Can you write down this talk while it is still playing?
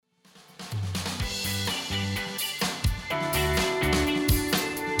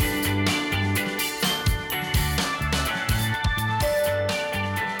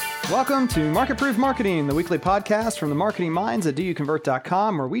Welcome to Market Proof Marketing, the weekly podcast from the marketing minds at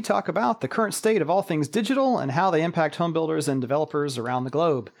doyouconvert.com, where we talk about the current state of all things digital and how they impact home builders and developers around the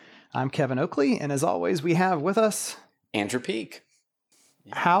globe. I'm Kevin Oakley, and as always, we have with us Andrew Peak.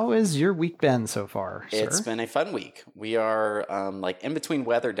 How has your week been so far, sir? It's been a fun week. We are in between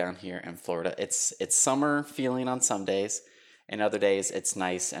weather down here in Florida. It's summer feeling on some days, and other days it's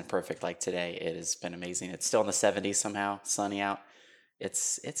nice and perfect. Like today, it has been amazing. It's still in the 70s somehow, sunny out.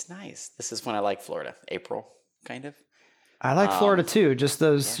 It's nice. This is when I like Florida. April, kind of. I like Florida too. Just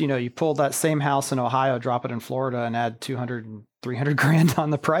those, you pull that same house in Ohio, drop it in Florida, and add 200 and 300 grand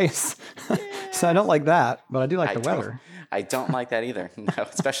on the price. So I don't like that, but I do like the weather. I don't like that either. No,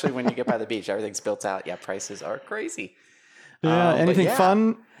 especially when you get by the beach, everything's built out. Yeah, prices are crazy. Yeah. Anything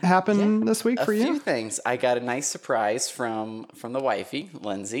fun happen this week for you? A few things. I got a nice surprise from the wifey,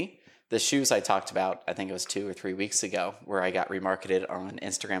 Lindsay. The shoes I talked about, I think it was 2 or 3 weeks ago, where I got remarketed on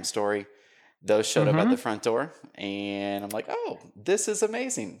Instagram story. Those showed up at the front door, and I'm like, oh, this is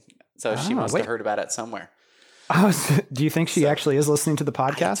amazing. So she must have heard about it somewhere. Do you think she actually is listening to the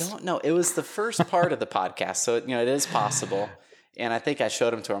podcast? I don't know. It was the first part of the podcast, so it is possible. And I think I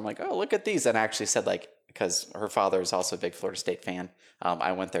showed them to her. I'm like, oh, look at these. And I actually said, because her father is also a big Florida State fan.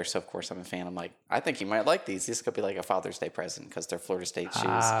 I went there, so of course I'm a fan. I'm like, I think you might like these. These could be like a Father's Day present because they're Florida State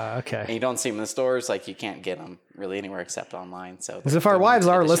shoes. Okay. And you don't see them in the stores. You can't get them really anywhere except online. So because if our wives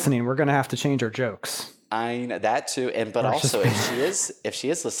are listening, we're going to have to change our jokes. I know that too, but also if she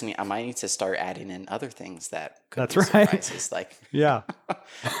is listening, I might need to start adding in other things that could be surprises. Yeah.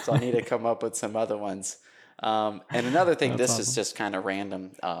 So I need to come up with some other ones. And another thing, this is just kind of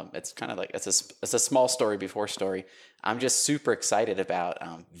random. It's kind of it's a small story before story. I'm just super excited about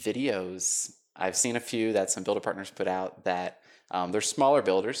videos. I've seen a few that some builder partners put out that they're smaller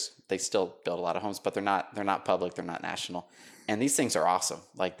builders. They still build a lot of homes, but they're not public. They're not national. And these things are awesome.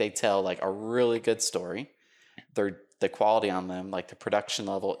 They tell a really good story. The quality on them, the production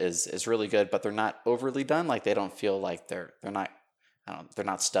level is really good, but they're not overly done. They don't feel like they're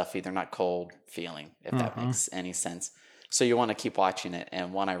not stuffy. They're not cold feeling, if that makes any sense. So you want to keep watching it.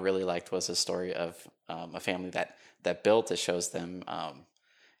 And one I really liked was a story of a family that built. It shows them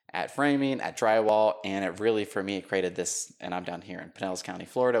at framing, at drywall, and it really, for me, it created this. And I'm down here in Pinellas County,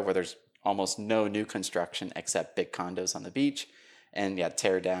 Florida, where there's almost no new construction except big condos on the beach, and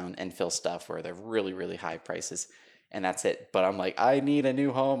tear down and fill stuff where they're really, really high prices. And that's it. But I'm like, I need a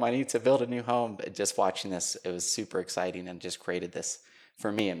new home. I need to build a new home. But just watching this, it was super exciting and just created this.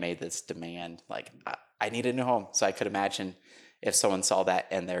 For me, it made this demand. I need a new home. So I could imagine if someone saw that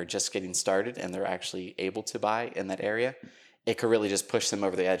and they're just getting started and they're actually able to buy in that area, it could really just push them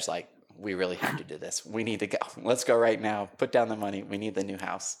over the edge. We really have to do this. We need to go. Let's go right now. Put down the money. We need the new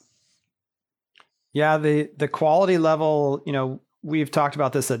house. Yeah, the quality level, we've talked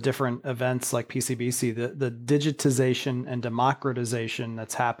about this at different events like PCBC, the digitization and democratization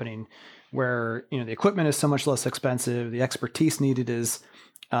that's happening where, the equipment is so much less expensive. The expertise needed is,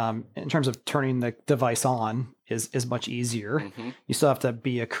 in terms of turning the device on is much easier. Mm-hmm. You still have to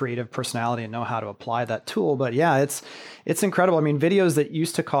be a creative personality and know how to apply that tool. But yeah, it's incredible. I mean, videos that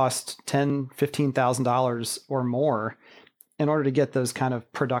used to cost $10,000, $15,000 or more in order to get those kind of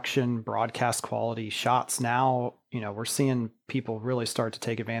production broadcast quality shots. Now, we're seeing people really start to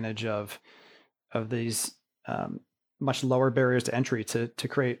take advantage of these much lower barriers to entry to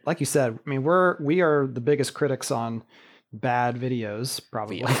create, like you said. I mean, we are the biggest critics on bad videos,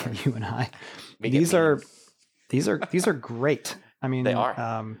 probably you and I. These are great. I mean, they are.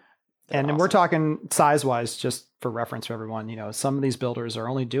 And awesome. We're talking size wise, just for reference for everyone. Some of these builders are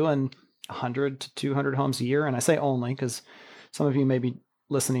only doing 100 to 200 homes a year, and I say only because some of you may be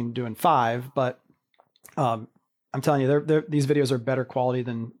listening doing 5, but I'm telling you, these videos are better quality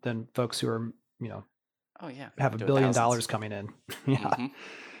than folks who are, have $1 billion coming in. Yeah, mm-hmm.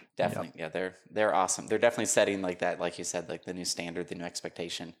 Definitely. Yep. Yeah, they're awesome. They're definitely setting that, like you said, the new standard, the new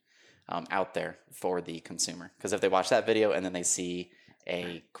expectation out there for the consumer. Because if they watch that video and then they see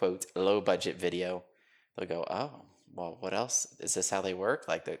a quote low budget video, they'll go, oh, well, what else? Is this how they work?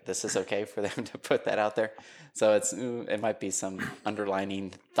 This is okay for them to put that out there. So it might be some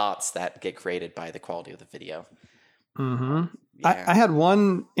underlining thoughts that get created by the quality of the video. Mm-hmm. Yeah. I had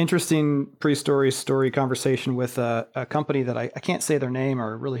one interesting story conversation with a company that I can't say their name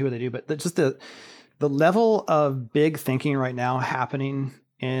or really who they do, but just the level of big thinking right now happening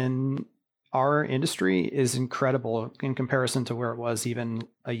in our industry is incredible in comparison to where it was even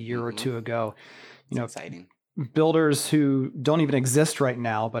a year or two ago. It's exciting. Builders who don't even exist right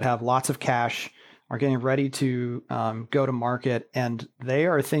now, but have lots of cash, are getting ready to go to market, and they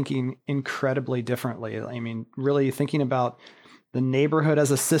are thinking incredibly differently. I mean, really thinking about the neighborhood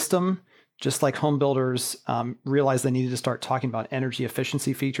as a system, just like home builders realized they needed to start talking about energy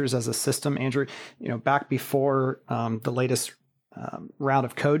efficiency features as a system. Andrew, back before the latest round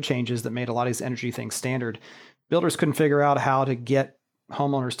of code changes that made a lot of these energy things standard, builders couldn't figure out how to get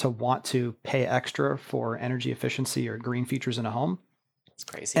homeowners to want to pay extra for energy efficiency or green features in a home. It's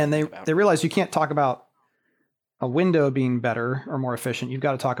crazy. And they realized you can't talk about a window being better or more efficient. You've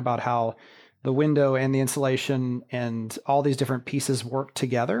got to talk about how the window and the insulation and all these different pieces work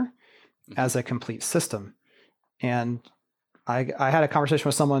together as a complete system. And I had a conversation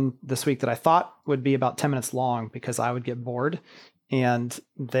with someone this week that I thought would be about 10 minutes long because I would get bored. And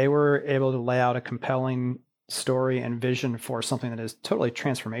they were able to lay out a compelling story and vision for something that is totally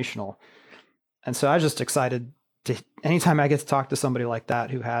transformational. And so I was just excited to, anytime I get to talk to somebody like that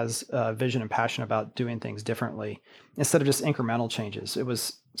who has a vision and passion about doing things differently instead of just incremental changes. It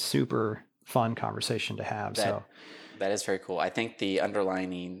was super fun conversation to have. That is very cool. I think the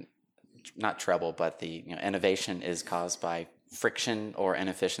underlining, not trouble, but the innovation is caused by friction or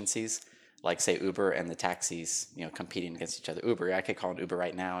inefficiencies. Like say Uber and the taxis, competing against each other. Uber, I could call an Uber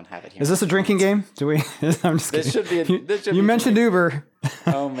right now and have it here. Is this a drinking game? Do we? I'm just kidding. You mentioned Uber.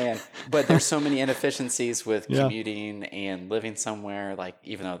 Oh man, but there's so many inefficiencies with commuting and living somewhere. Like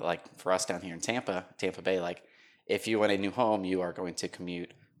even though, like for us down here in Tampa Bay, like if you want a new home, you are going to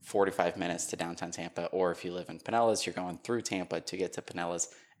commute 45 minutes to downtown Tampa, or if you live in Pinellas, you're going through Tampa to get to Pinellas,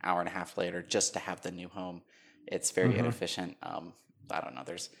 hour and a half later just to have the new home. It's very inefficient. I don't know.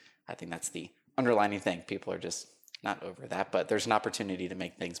 I think that's the underlining thing. People are just not over that, but there's an opportunity to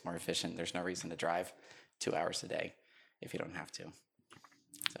make things more efficient. There's no reason to drive 2 hours a day if you don't have to.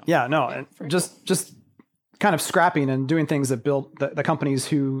 So, and just kind of scrapping and doing things that build the companies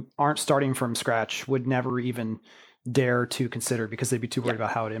who aren't starting from scratch would never even dare to consider because they'd be too worried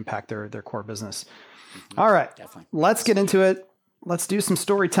about how it would impact their core business. All right, definitely. Let's get into it. Let's do some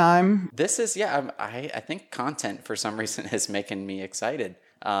story time. This is, I think content for some reason is making me excited.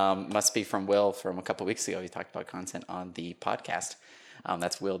 Must be from Will from a couple of weeks ago. He talked about content on the podcast.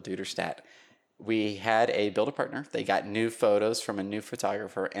 That's Will Duderstadt. We had a builder partner. They got new photos from a new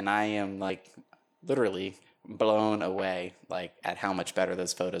photographer, and I am like literally blown away like at how much better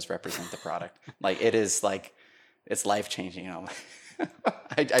those photos represent the product. Like it is like it's life changing.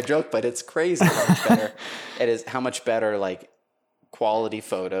 I joke, but it's crazy how much better it is. How much better like quality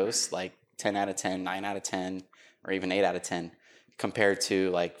photos, like 10 out of 10, 9 out of 10, or even 8 out of 10. Compared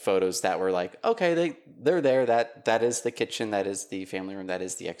to like photos that were like, okay, they're there. That is the kitchen. That is the family room. That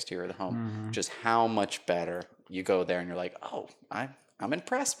is the exterior of the home. Mm-hmm. Just how much better you go there and you're like, oh, I'm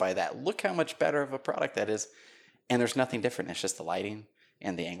impressed by that. Look how much better of a product that is. And there's nothing different. It's just the lighting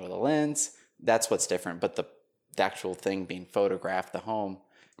and the angle of the lens. That's what's different. But the actual thing being photographed, the home,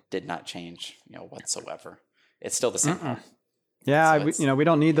 did not change, whatsoever. It's still the same home. Yeah, so we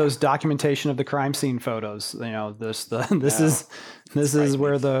don't need those documentation of the crime scene photos. This is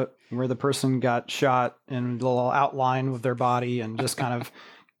where the person got shot in a little outline with their body, and just kind of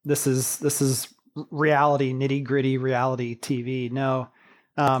this is reality, nitty gritty reality TV. No,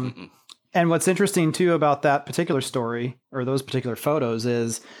 and what's interesting too about that particular story or those particular photos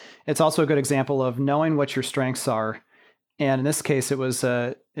is it's also a good example of knowing what your strengths are. And in this case, it's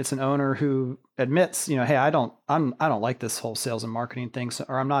an owner who admits, hey, I don't like this whole sales and marketing thing,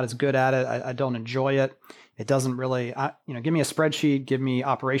 or I'm not as good at it. I don't enjoy it. It doesn't really, give me a spreadsheet, give me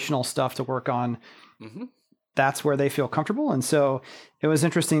operational stuff to work on. Mm-hmm. That's where they feel comfortable. And so it was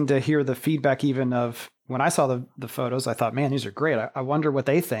interesting to hear the feedback even of when I saw the photos, I thought, man, these are great. I wonder what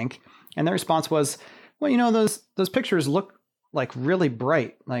they think. And their response was, well, those pictures look like really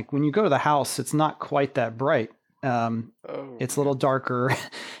bright. Like when you go to the house, it's not quite that bright. It's a little darker,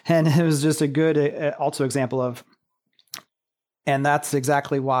 and it was just a good also example of, and that's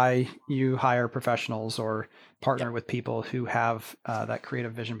exactly why you hire professionals or partner with people who have that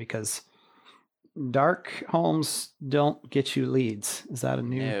creative vision, because dark homes don't get you leads. Is that a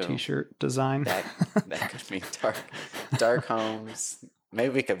new t-shirt design? That could mean dark homes.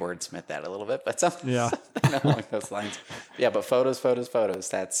 Maybe we could wordsmith that a little bit, but something along those lines. Yeah, but photos.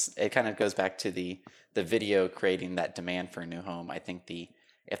 It kind of goes back to the video creating that demand for a new home. I think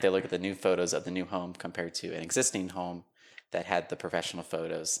if they look at the new photos of the new home compared to an existing home that had the professional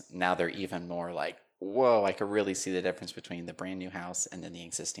photos, now they're even more like, whoa, I could really see the difference between the brand new house and then the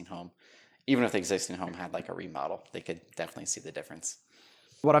existing home. Even if the existing home had like a remodel, they could definitely see the difference.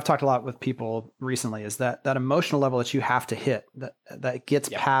 What I've talked a lot with people recently is that emotional level that you have to hit that gets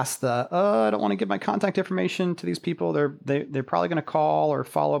past the, I don't want to give my contact information to these people. They're probably going to call or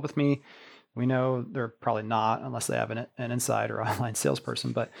follow up with me. We know they're probably not unless they have an inside or online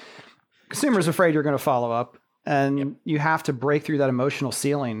salesperson, but consumers are afraid you're going to follow up. And you have to break through that emotional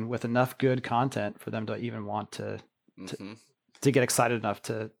ceiling with enough good content for them to even want to get excited enough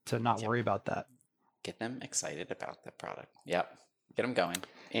to not worry about that. Get them excited about the product. Yep. Get them going.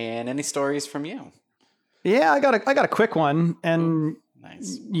 And any stories from you? Yeah, I got a quick one, and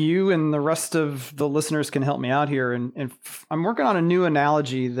nice. You and the rest of the listeners can help me out here. And I'm working on a new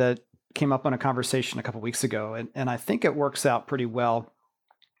analogy that came up on a conversation a couple weeks ago, and I think it works out pretty well.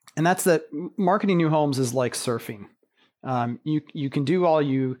 And that's that marketing new homes is like surfing. You can do all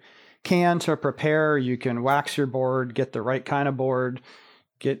you can to prepare. You can wax your board, get the right kind of board,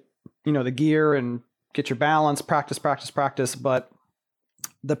 get the gear, and get your balance. Practice. But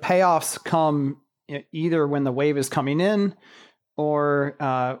the payoffs come either when the wave is coming in, or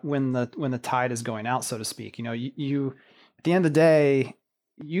when the tide is going out, so to speak. You at the end of the day,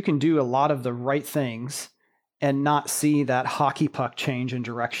 you can do a lot of the right things and not see that hockey puck change in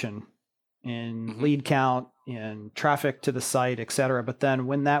direction in lead count, in traffic to the site, et cetera. But then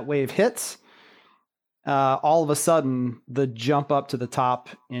when that wave hits, all of a sudden the jump up to the top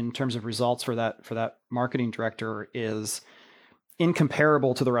in terms of results for that marketing director is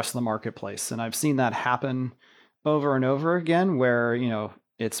incomparable to the rest of the marketplace. And I've seen that happen over and over again, where,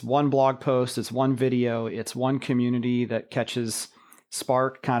 it's one blog post, it's one video, it's one community that catches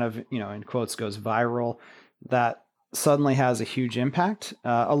spark, kind of, in quotes, goes viral, that suddenly has a huge impact,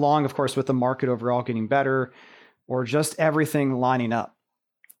 along, of course, with the market overall getting better, or just everything lining up.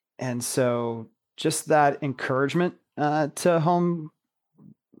 And so just that encouragement to home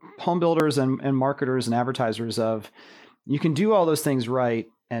builders and marketers and advertisers of, you can do all those things right,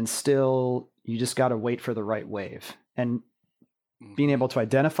 and still you just got to wait for the right wave. And being able to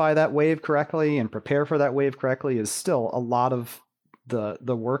identify that wave correctly and prepare for that wave correctly is still a lot of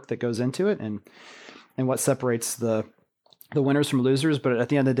the work that goes into it, and what separates the winners from losers. But at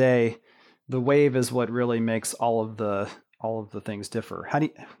the end of the day, the wave is what really makes all of the things differ.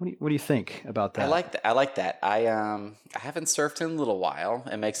 What do you think about that? I like that. I haven't surfed in a little while.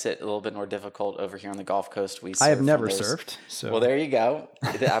 It makes it a little bit more difficult over here on the Gulf Coast. I have never surfed. So well, there you go.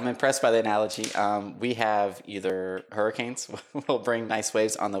 I'm impressed by the analogy. We have either hurricanes will bring nice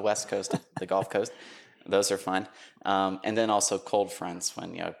waves on the West Coast, the Gulf Coast. Those are fun. And then also cold fronts,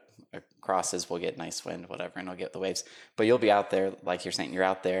 when crosses, will get nice wind, whatever, and it'll get the waves. But you'll be out there, like you're saying, you're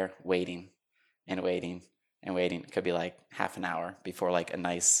out there waiting and waiting and waiting. It could be like half an hour before like a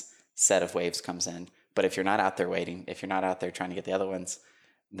nice set of waves comes in. But if you're not out there waiting, if you're not out there trying to get the other ones,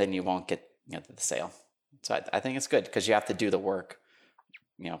 then you won't get the sale. So I think it's good, because you have to do the work,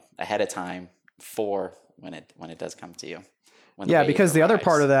 ahead of time for when it does come to you. Yeah, because the other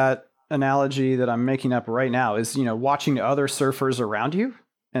part of that analogy that I'm making up right now is, watching other surfers around you.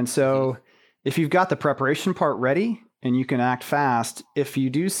 And so if you've got the preparation part ready and you can act fast, if you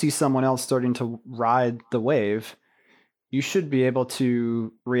do see someone else starting to ride the wave, you should be able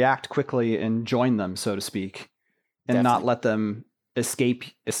to react quickly and join them, so to speak, and not let them escape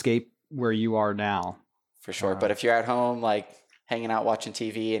where you are now. For sure. But if you're at home, like hanging out watching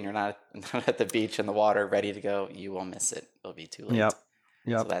TV, and you're not at the beach in the water ready to go, you will miss it. It'll be too late. Yep.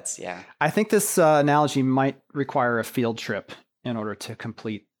 So that's, I think this analogy might require a field trip in order to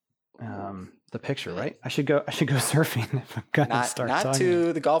complete the picture, right? I should go surfing if I'm gonna start. Not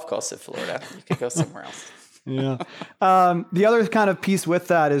to the Gulf Coast of Florida. You could go somewhere else. Yeah. The other kind of piece with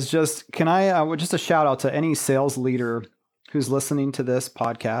that is just, just a shout out to any sales leader who's listening to this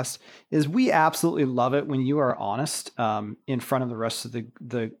podcast, is we absolutely love it when you are honest in front of the rest of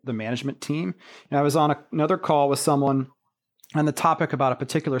the management team. And I was on another call with someone, and the topic about a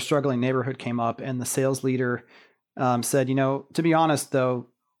particular struggling neighborhood came up, and the sales leader said, to be honest though,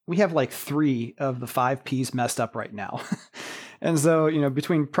 we have like 3 of the 5 P's messed up right now. And so,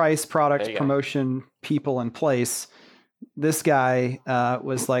 between price, product, promotion, people, and place, this guy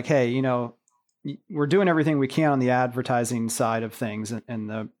was like, hey, we're doing everything we can on the advertising side of things and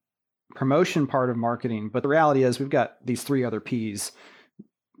the promotion part of marketing. But the reality is we've got these 3 other P's,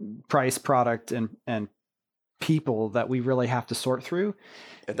 price, product, and people, that we really have to sort through.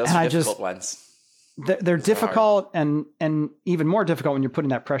 And those are difficult ones. They're difficult, and even more difficult when you're putting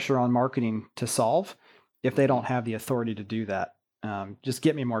that pressure on marketing to solve, if they don't have the authority to do that. Just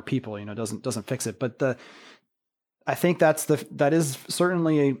get me more people, doesn't fix it. But I think that is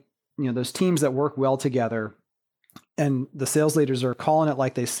certainly, those teams that work well together, and the sales leaders are calling it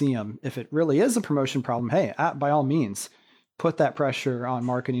like they see them. If it really is a promotion problem, hey, by all means, put that pressure on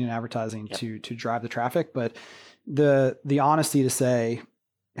marketing and advertising to drive the traffic. But the honesty to say,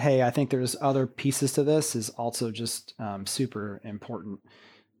 hey, I think there's other pieces to this, is also just super important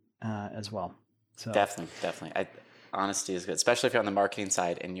as well. So definitely. honesty is good, especially if you're on the marketing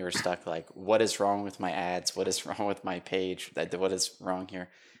side and you're stuck like, what is wrong with my ads? What is wrong with my page? What is wrong here?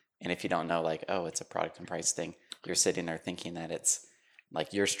 And if you don't know, like, oh, it's a product and price thing, you're sitting there thinking that it's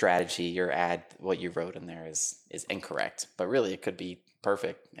like your strategy, your ad, what you wrote in there is incorrect. But really, it could be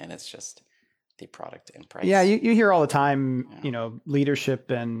perfect, and it's just the product and price. Yeah, you hear all the time,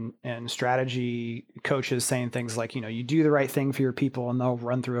 leadership and strategy coaches saying things like, you do the right thing for your people and they'll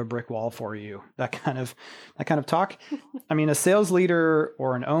run through a brick wall for you. That kind of talk. I mean, a sales leader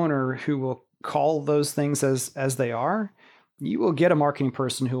or an owner who will call those things as they are, you will get a marketing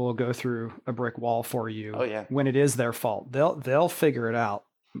person who will go through a brick wall for you. Oh, yeah. When it is their fault. They'll figure it out,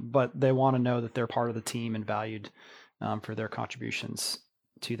 but they want to know that they're part of the team and valued for their contributions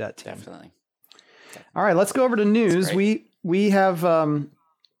to that team. Definitely. All right, let's go over to news. We have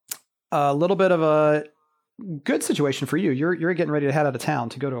a little bit of a good situation for you. You're getting ready to head out of town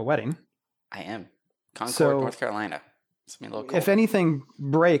to go to a wedding. I am. Concord, North Carolina. It's gonna be a little cold. If anything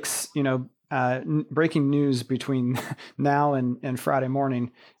breaks, breaking news between now and Friday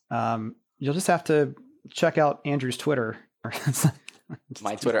morning, you'll just have to check out Andrew's Twitter.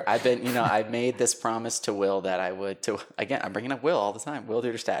 My Twitter. I made this promise to Will that I would. Again, I'm bringing up Will all the time. Will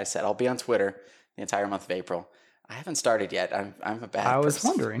Duderstadt. I said I'll be on Twitter the entire month of April. I haven't started yet. I'm a bad person. I was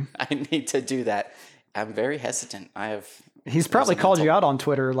wondering. I need to do that. I'm very hesitant. He's probably called you out on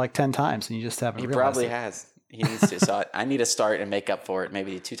Twitter like 10 times and you just haven't realized probably it. Has. He needs to. So I need to start and make up for it.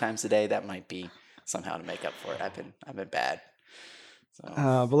 Maybe 2 times a day. That might be somehow to make up for it. I've been bad.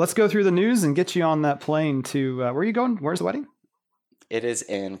 So. But let's go through the news and get you on that plane to, where are you going? Where's the wedding? It is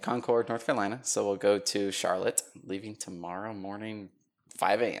in Concord, North Carolina. So we'll go to Charlotte, leaving tomorrow morning,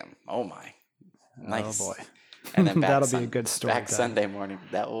 5 a.m. Oh my. Nice. Oh boy. And then that'll be a good story. Back Sunday morning.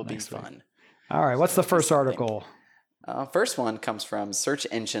 That will be fun. All right. What's the first article? First one comes from Search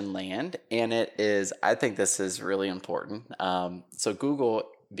Engine Land, and it is, I think this is really important. So Google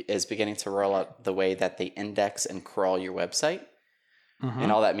is beginning to roll out the way that they index and crawl your website. Mm-hmm.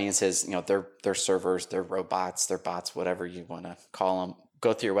 And all that means is, their servers, their robots, their bots, whatever you want to call them,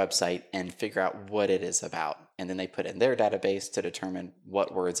 go through your website and figure out what it is about. And then they put in their database to determine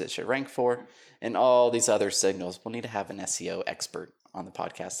what words it should rank for and all these other signals. We'll need to have an SEO expert on the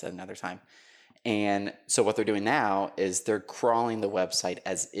podcast at another time. And so what they're doing now is they're crawling the website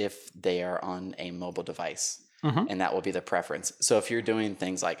as if they are on a mobile device. Mm-hmm. And that will be the preference. So if you're doing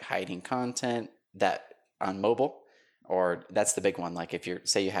things like hiding content that on mobile, or that's the big one. Like if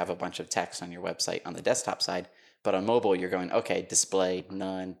say you have a bunch of text on your website on the desktop side, but on mobile, you're going, okay, display,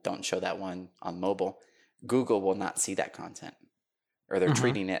 none, don't show that one on mobile. Google will not see that content, or they're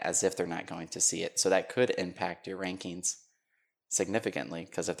treating it as if they're not going to see it. So that could impact your rankings significantly,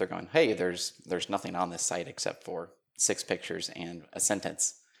 because if they're going, hey, there's nothing on this site except for 6 pictures and a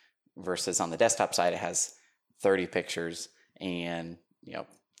sentence, versus on the desktop side, it has 30 pictures and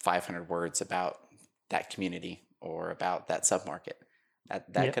 500 words about that community or about that submarket.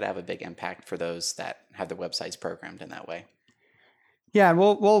 That could have a big impact for those that have their websites programmed in that way. Yeah, and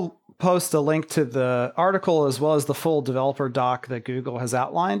we'll post a link to the article as well as the full developer doc that Google has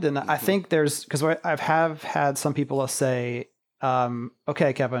outlined. And I think because I have had some people say,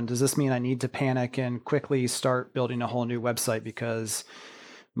 okay, Kevin, does this mean I need to panic and quickly start building a whole new website because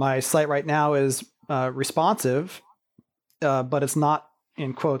my site right now is responsive, but it's not,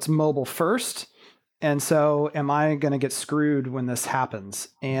 in quotes, mobile first. And so am I going to get screwed when this happens?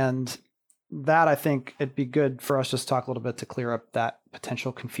 And that, I think it'd be good for us just to talk a little bit to clear up that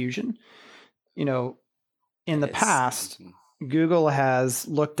potential confusion. In the past, Google has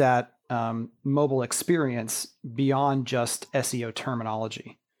looked at mobile experience beyond just SEO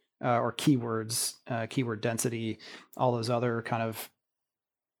terminology or keywords, keyword density, all those other kind of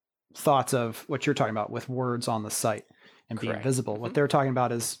thoughts of what you're talking about with words on the site and being visible. What they're talking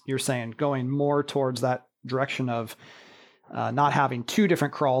about is, you're saying, going more towards that direction of not having 2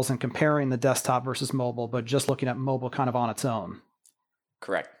 different crawls and comparing the desktop versus mobile, but just looking at mobile kind of on its own.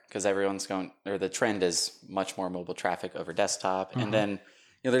 Correct. Because everyone's going, or the trend is much more mobile traffic over desktop. And then,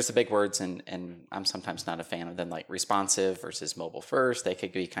 there's the big words, and I'm sometimes not a fan of them, like responsive versus mobile first. They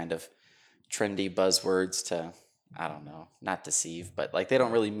could be kind of trendy buzzwords to, I don't know, not deceive, but like they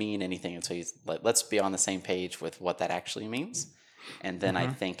don't really mean anything until you let's be on the same page with what that actually means. And then I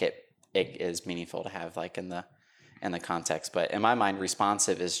think it is meaningful to have like in the context. But in my mind,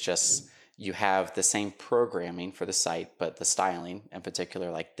 responsive is just, you have the same programming for the site, but the styling in particular,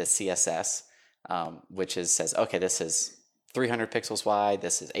 like the CSS, which says, okay, this is 300 pixels wide,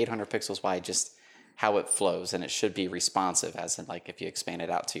 this is 800 pixels wide, just how it flows. And it should be responsive, as in like if you expand it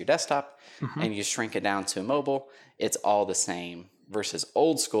out to your desktop and you shrink it down to mobile, it's all the same versus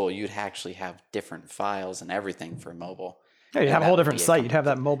old school, you'd actually have different files and everything for mobile. Yeah, you'd have a whole different site. You'd have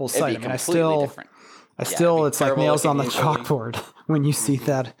that mobile site. I mean, different. It's like nails on the chalkboard when you see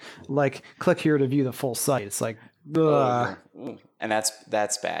that, like, click here to view the full site. It's like, and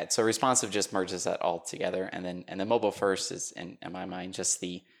that's bad. So responsive just merges that all together, and then mobile first is in my mind just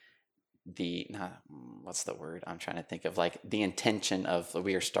the what's the word I'm trying to think of, like the intention of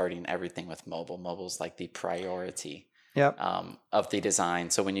we are starting everything with mobile. Mobile's like the priority. Yep. Of the design.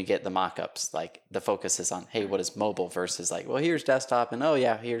 So when you get the mock-ups, like the focus is on, hey, what is mobile versus like, well, here's desktop, and oh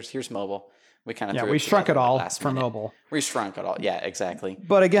yeah, here's mobile. We kind of we shrunk it all for mobile. We shrunk it all. Yeah, exactly.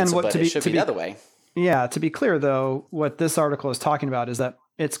 But again, it should be the other way. Yeah, to be clear though, what this article is talking about is that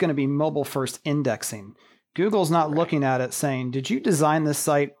it's going to be mobile first indexing. Google's not looking at it saying, did you design this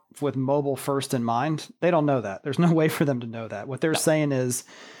site with mobile first in mind? They don't know that. There's no way for them to know that. What they're saying is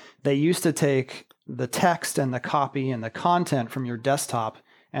they used to take the text and the copy and the content from your desktop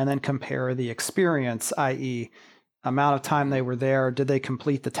and then compare the experience, i.e., amount of time they were there. Did they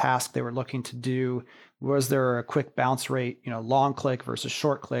complete the task they were looking to do? Was there a quick bounce rate, long click versus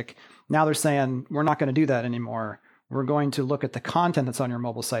short click? Now they're saying, we're not going to do that anymore. We're going to look at the content that's on your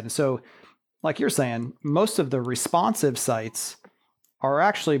mobile site. And so, like you're saying, most of the responsive sites are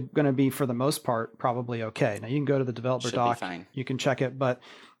actually going to be, for the most part, probably okay. Now you can go to the developer doc, you can check it, but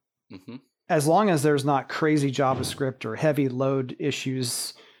as long as there's not crazy JavaScript or heavy load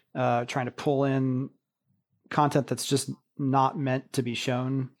issues trying to pull in content that's just not meant to be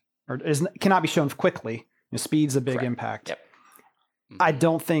shown or cannot be shown quickly, speed's a big impact. Yep. I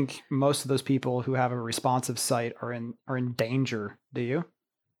don't think most of those people who have a responsive site are in danger. Do you?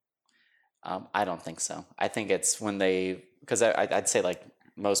 I don't think so. I think it's when because I'd say like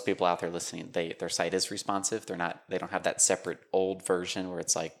most people out there listening, their site is responsive. They don't have that separate old version where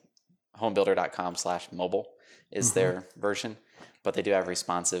it's like homebuilder.com/mobile is their version, but they do have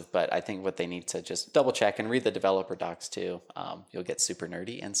responsive. But I think what they need to just double check and read the developer docs too. You'll get super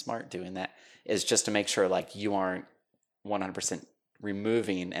nerdy and smart doing that, is just to make sure like you aren't 100%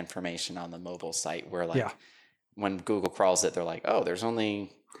 removing information on the mobile site where when Google crawls it, they're like, oh, there's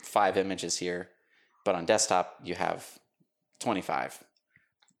only 5 images here, but on desktop you have 25.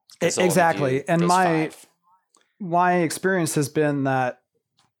 Exactly. And my experience has been that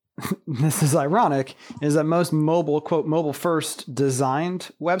this is ironic, is that most mobile, quote, mobile first designed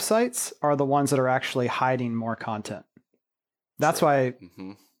websites are the ones that are actually hiding more content. That's why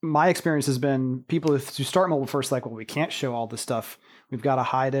my experience has been people who start mobile first, like, well, we can't show all this stuff. We've got to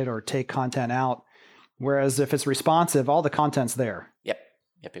hide it or take content out. Whereas if it's responsive, all the content's there. Yep.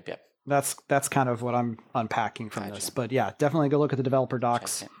 That's kind of what I'm unpacking from this. But yeah, definitely go look at the developer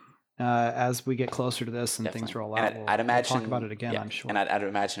docs as we get closer to this and things roll out. I'd imagine we'll talk about it again, I'm sure. And I'd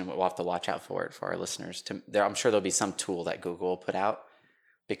imagine we'll have to watch out for it for our listeners. I'm sure there'll be some tool that Google will put out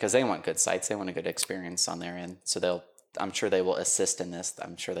because they want good sites. They want a good experience on their end. So I'm sure they will assist in this.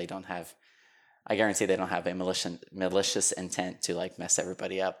 I'm sure I guarantee they don't have a malicious intent to like mess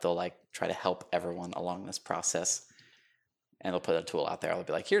everybody up. They'll like try to help everyone along this process. And they'll put a tool out there. They'll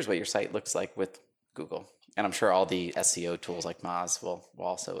be like, here's what your site looks like with Google. And I'm sure all the SEO tools like Moz will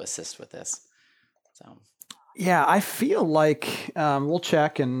also assist with this. So, yeah, I feel like we'll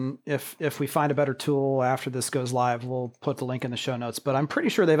check. And if we find a better tool after this goes live, we'll put the link in the show notes. But I'm pretty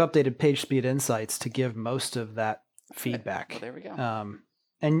sure they've updated PageSpeed Insights to give most of that feedback. Well, there we go.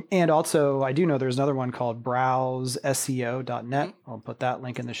 And also, I do know there's another one called browseseo.net. I'll put that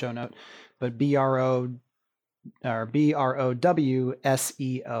link in the show note. But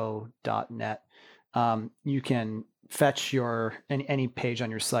browseseo.net. You can fetch any page on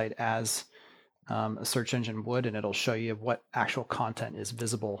your site as a search engine would, and it'll show you what actual content is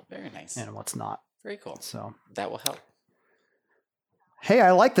visible. Very nice. And what's not. Very cool. So that will help. Hey, I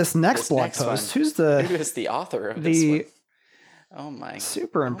like this next blog post. Who is the author of this one? Oh my!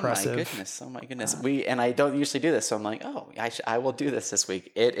 Super impressive. Oh my goodness. And I don't usually do this, so I'm like, I will do this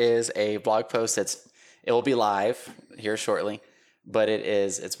week. It is a blog post. It will be live here shortly, but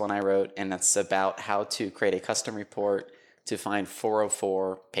it's one I wrote, and it's about how to create a custom report to find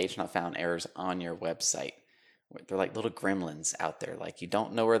 404 page not found errors on your website. They're like little gremlins out there. Like you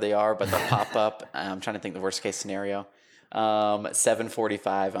don't know where they are, but they'll pop up. I'm trying to think the worst case scenario.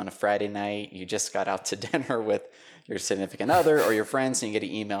 7:45 on a Friday night. You just got out to dinner with your significant other or your friends, and you get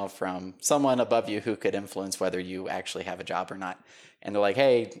an email from someone above you who could influence whether you actually have a job or not. And they're like,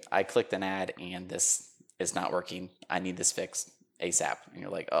 hey, I clicked an ad and this is not working. I need this fixed ASAP. And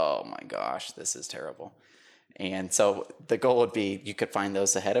you're like, oh my gosh, this is terrible. And so the goal would be you could find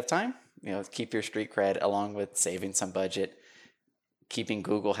those ahead of time, keep your street cred along with saving some budget, keeping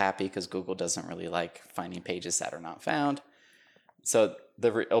Google happy because Google doesn't really like finding pages that are not found. So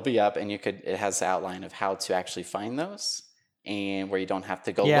it'll be up, and it has the outline of how to actually find those, and where you don't have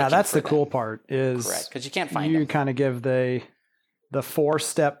to go. Yeah, looking that's for the cool them. part. Is Correct, because you can't find you them. kind of give the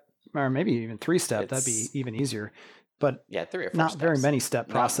 4-step or maybe even 3-step. That'd be even easier. But yeah, 3 or 4 not steps. very many step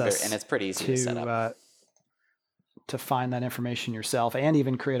process, and it's pretty easy to set up. To find that information yourself, and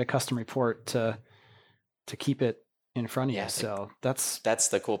even create a custom report to keep it in front of you. So that's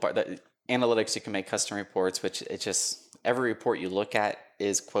the cool part. That analytics, you can make custom reports, which it just every report you look at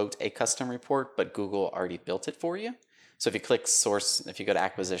is quote a custom report, but Google already built it for you. So if you click source, if you go to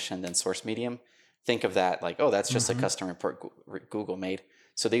acquisition, then source medium, think of that like, oh, that's just a custom report Google made.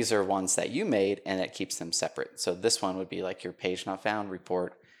 So these are ones that you made, and it keeps them separate. So this one would be like your page not found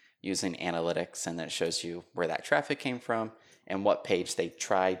report using analytics, and then it shows you where that traffic came from and what page they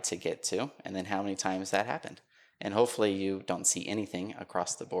tried to get to, and then how many times that happened. And hopefully you don't see anything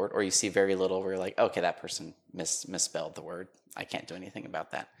across the board, or you see very little where you're like, okay, that person misspelled the word. I can't do anything about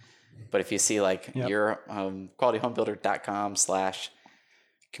that. But if you see like your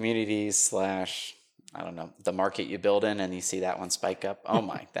qualityhomebuilder.com/communities/ I don't know, the market you build in, and you see that one spike up. Oh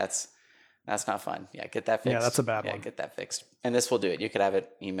my, that's not fun. Yeah, get that fixed. Yeah, that's a bad one. Yeah, get that fixed. And this will do it. You could have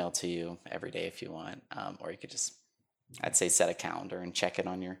it emailed to you every day if you want, or you could just, I'd say, set a calendar and check it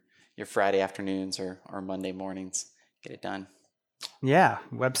on your Friday afternoons or Monday mornings. Get it done. Yeah,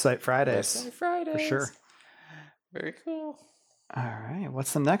 Website Fridays. Website Fridays. For sure. Very cool. All right,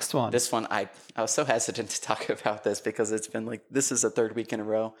 what's the next one? This one, I was so hesitant to talk about this because it's been like, this is the 3rd week in a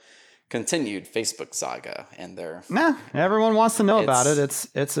row. Continued Facebook saga, and everyone wants to know about it.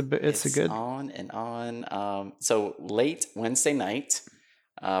 It's a good on and on. So late Wednesday night,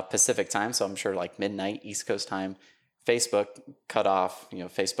 Pacific time, so I'm sure like midnight East Coast time, Facebook cut off.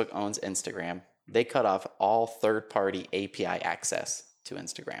 Facebook owns Instagram. They cut off all third-party API access to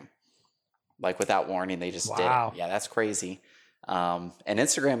Instagram, like without warning. They just did it. Yeah, that's crazy. And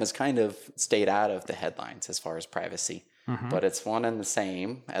Instagram has kind of stayed out of the headlines as far as privacy. But it's one and the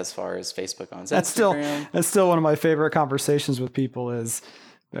same as far as Facebook owns Instagram. That's still one of my favorite conversations with people is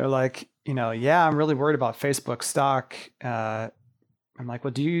they're like, I'm really worried about Facebook stock. I'm like,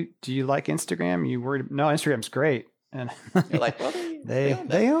 well, do you like Instagram? You worried? No, Instagram's great. And you're like, well,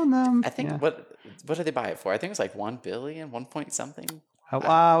 they own them. I think what did they buy it for? I think it was like 1 billion, 1 point something.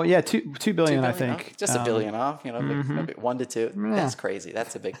 Wow, yeah, 2 billion, I think. Off? Just a billion off, 1 to 2. Yeah. That's crazy.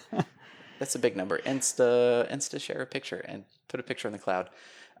 That's a big that's a big number. Insta share a picture and put a picture in the cloud.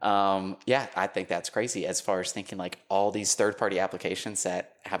 Yeah, I think that's crazy as far as thinking like all these third-party applications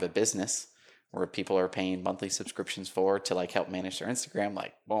that have a business where people are paying monthly subscriptions for to like help manage their Instagram,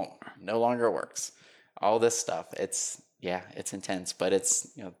 like, boom, no longer works. All this stuff. It's intense, but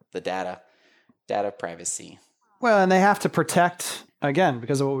it's, the data privacy. Well, and they have to protect, again,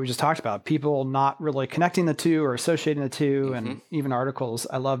 because of what we just talked about, people not really connecting the two or associating the two, and even articles.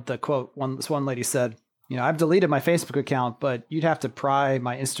 I love the quote. This one lady said, I've deleted my Facebook account, but you'd have to pry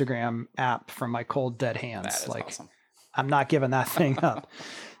my Instagram app from my cold, dead hands. That is awesome. I'm not giving that thing up.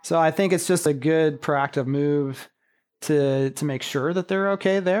 So I think it's just a good proactive move to make sure that they're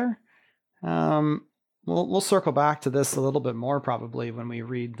okay there. We'll circle back to this a little bit more probably when we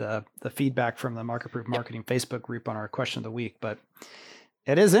read the feedback from the Market Proof Marketing Facebook group on our question of the week. But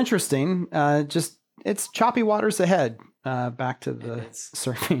it is interesting. It's choppy waters ahead. Back to the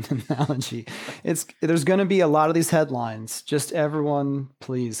surfing analogy. There's going to be a lot of these headlines. Just everyone,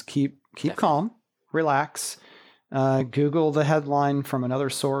 please keep calm, relax. Google the headline from another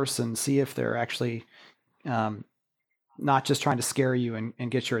source and see if they're actually not just trying to scare you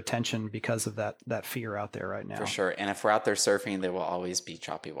and get your attention because of that fear out there right now. For sure. And if we're out there surfing, there will always be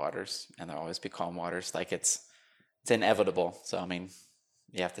choppy waters and there'll always be calm waters. Like it's inevitable. So, I mean,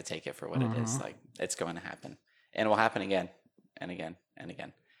 you have to take it for what it is. Like it's going to happen, and it will happen again and again and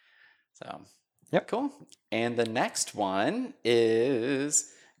again. So, yep. Cool. And the next one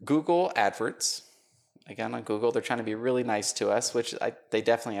is Google AdWords. Again, on Google, they're trying to be really nice to us, which they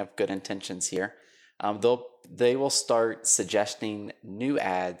definitely have good intentions here. They will start suggesting new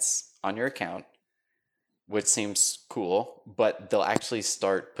ads on your account, which seems cool, but they'll actually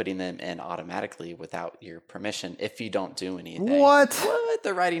start putting them in automatically without your permission if you don't do anything. What?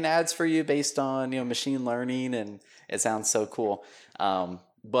 They're writing ads for you based on machine learning, and it sounds so cool.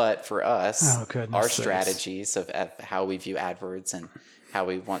 But for us, our strategies of how we view AdWords and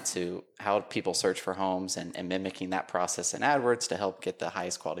how people search for homes and mimicking that process in AdWords to help get the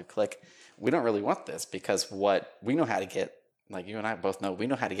highest quality click. We don't really want this because what we know how to get, like you and I both know, we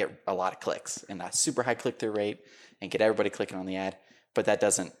know how to get a lot of clicks and a super high click-through rate and get everybody clicking on the ad, but that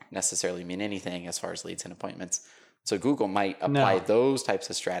doesn't necessarily mean anything as far as leads and appointments. So Google might apply those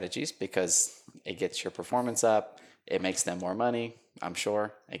types of strategies because it gets your performance up, It makes them more money. I'm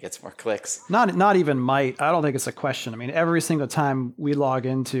sure it gets more clicks. Not even might. I don't think it's a question. I mean, every single time we log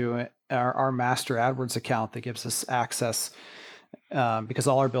into our master AdWords account that gives us access, because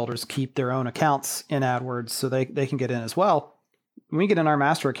all our builders keep their own accounts in AdWords, so they can get in as well. When we get in our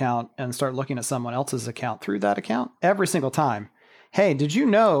master account and start looking at someone else's account through that account, every single time, hey, did you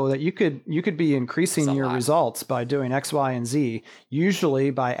know that you could be increasing your results by doing X, Y, and Z, usually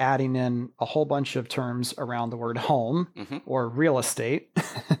by adding in a whole bunch of terms around the word home or real estate.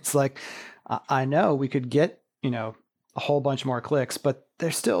 It's like, I know we could get, a whole bunch more clicks, but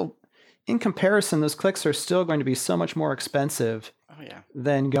they're still, in comparison, those clicks are still going to be so much more expensive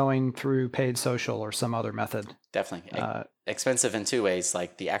than going through paid social or some other method. Definitely. Expensive in two ways,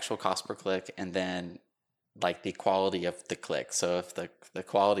 like the actual cost per click and then like the quality of the click. So if the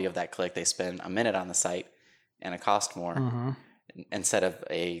quality of that click, they spend a minute on the site and it costs more instead of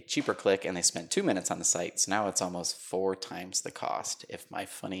a cheaper click and they spend 2 minutes on the site. So now it's almost 4 times the cost, if my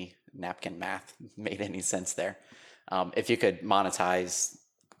funny napkin math made any sense there. If you could monetize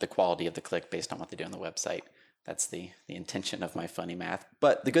the quality of the click based on what they do on the website, that's the intention of my funny math.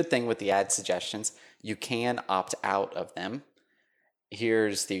 But the good thing with the ad suggestions, you can opt out of them.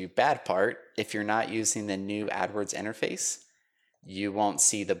 Here's the bad part. If you're not using the new AdWords interface, you won't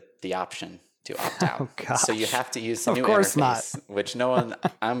see the option to opt out. Oh, so you have to use the new interface, which no one,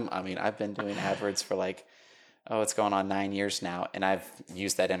 I've been doing AdWords for it's going on 9 years now. And I've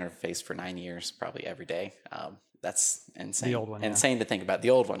used that interface for 9 years, probably every day. That's insane. The old one, insane to think about. The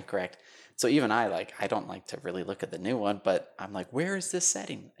old one, correct. So even I don't like to really look at the new one, but I'm like, where is this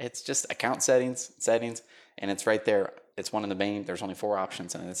setting? It's just account settings, and it's right there. It's one in the main. There's only 4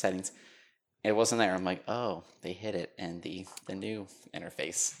 options in the settings. It wasn't there. I'm like, oh, they hid it in the new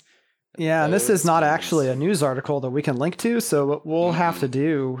interface. Yeah, and this is not actually a news article that we can link to. So what we'll have to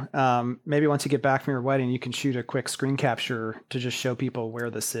do, maybe once you get back from your wedding, you can shoot a quick screen capture to just show people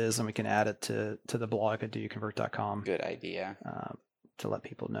where this is, and we can add it to the blog at doyouconvert.com. Good idea. To let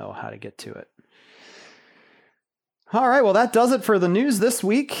people know how to get to it. All right, well, that does it for the news this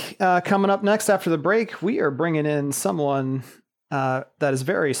week. Coming up next after the break, we are bringing in someone that is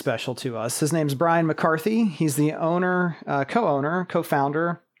very special to us. His name's Brian McCarthy. He's the owner,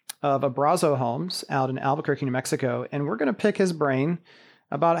 co-founder of Abrazo Homes out in Albuquerque, New Mexico. And we're going to pick his brain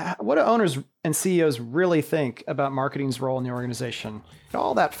about what do owners and CEOs really think about marketing's role in the organization.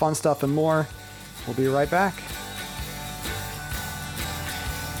 All that fun stuff and more. We'll be right back.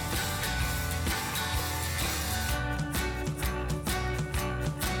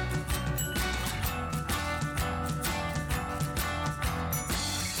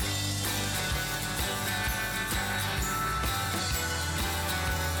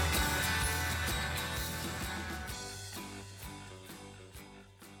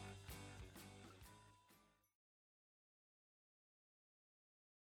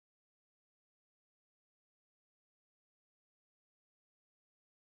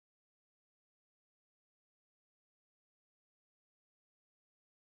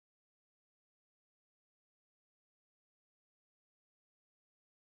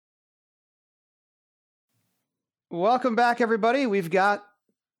 Welcome back, everybody. We've got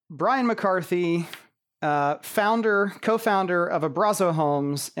Brian McCarthy, co-founder of Abrazo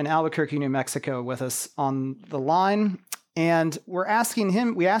Homes in Albuquerque, New Mexico, with us on the line. And we asked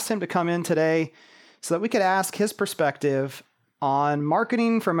him to come in today so that we could ask his perspective on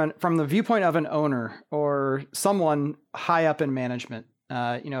marketing from the viewpoint of an owner or someone high up in management.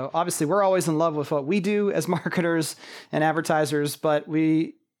 Obviously we're always in love with what we do as marketers and advertisers, but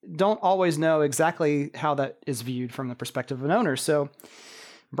we don't always know exactly how that is viewed from the perspective of an owner. So,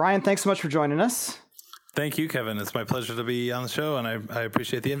 Brian, thanks so much for joining us. Thank you, Kevin. It's my pleasure to be on the show, and I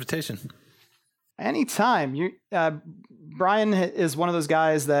appreciate the invitation. Anytime. Brian is one of those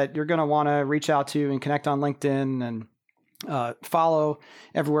guys that you're going to want to reach out to and connect on LinkedIn and follow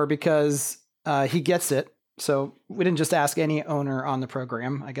everywhere because he gets it. So we didn't just ask any owner on the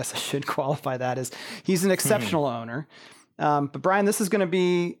program. I guess I should qualify that as he's an exceptional owner. But Brian, this is going to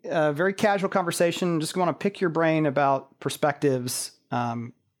be a very casual conversation. Just want to pick your brain about perspectives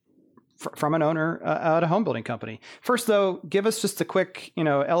from an owner at a home building company. First, though, give us just a quick,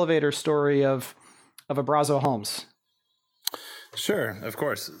 elevator story of Abrazo Homes. Sure, of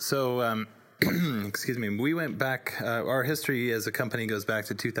course. So, excuse me, we went back. Our history as a company goes back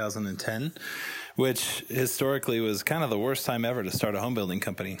to 2010. Which historically was kind of the worst time ever to start a home building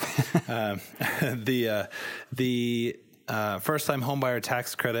company. The first-time homebuyer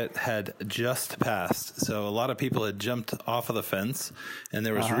tax credit had just passed, so a lot of people had jumped off of the fence, and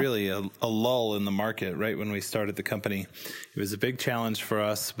there was really a lull in the market right when we started the company. It was a big challenge for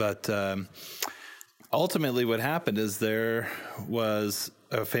us, but ultimately what happened is there were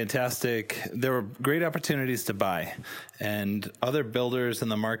great opportunities to buy, and other builders in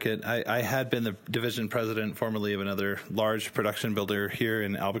the market. I had been the division president formerly of another large production builder here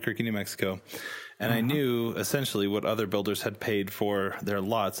in Albuquerque, New Mexico. And I knew essentially what other builders had paid for their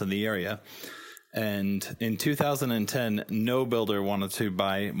lots in the area. And in 2010, no builder wanted to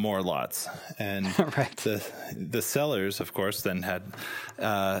buy more lots. And right. the sellers, of course, then had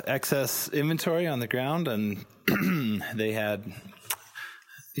excess inventory on the ground, and they had,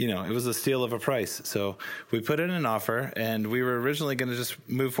 it was a steal of a price. So we put in an offer, and we were originally going to just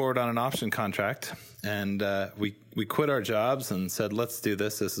move forward on an option contract. And we quit our jobs and said, let's do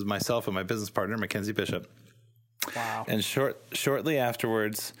this. This is myself and my business partner, Mackenzie Bishop. Wow. And shortly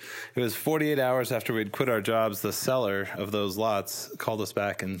afterwards, it was 48 hours after we'd quit our jobs, the seller of those lots called us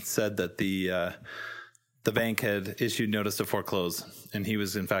back and said that the bank had issued notice to foreclose, and he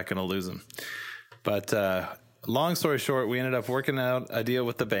was in fact going to lose them. But long story short, we ended up working out a deal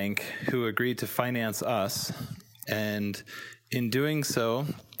with the bank, who agreed to finance us. And in doing so,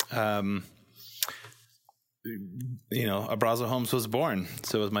 Abrazo Homes was born.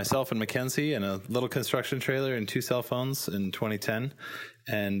 So it was myself and Mackenzie and a little construction trailer and 2 cell phones in 2010.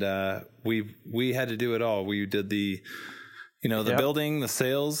 And we had to do it all. We did the building, the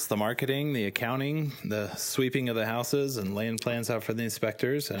sales, the marketing, the accounting, the sweeping of the houses, and laying plans out for the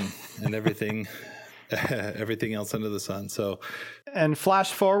inspectors, and everything everything else under the sun. So, and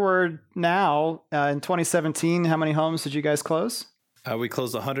flash forward now, in 2017, how many homes did you guys close? We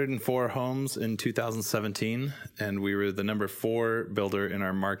closed 104 homes in 2017, and we were the number 4 builder in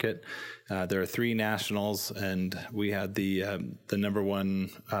our market. There are 3 nationals, and we had the number 1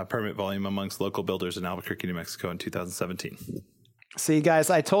 permit volume amongst local builders in Albuquerque, New Mexico in 2017. See, guys,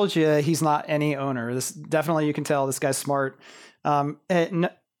 I told you he's not any owner. This definitely, you can tell this guy's smart.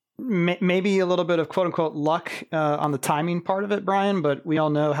 Maybe a little bit of quote unquote luck on the timing part of it, Brian, but we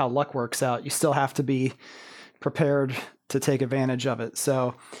all know how luck works out. You still have to be prepared to take advantage of it.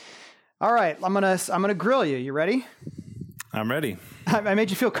 So, all right, I'm gonna grill you. You ready? I'm ready. I made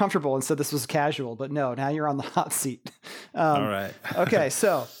you feel comfortable and said this was casual, but no, now you're on the hot seat. All right. Okay,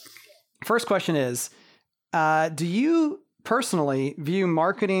 so first question is, do you personally view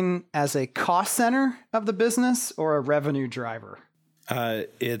marketing as a cost center of the business or a revenue driver?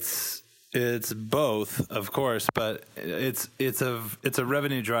 It's both, of course, but it's a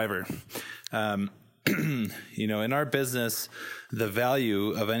revenue driver. In our business, the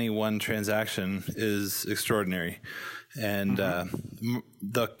value of any one transaction is extraordinary. And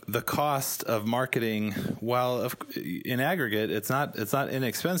the cost of marketing, while in aggregate it's not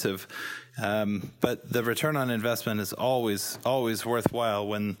inexpensive, but the return on investment is always worthwhile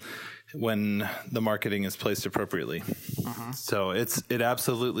when the marketing is placed appropriately. So it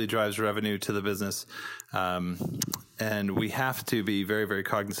absolutely drives revenue to the business, and we have to be very, very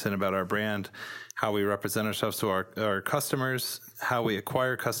cognizant about our brand, how we represent ourselves to our customers, how we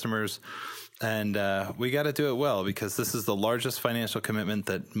acquire customers. And we got to do it well, because this is the largest financial commitment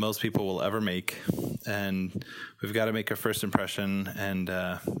that most people will ever make. And we've got to make a first impression and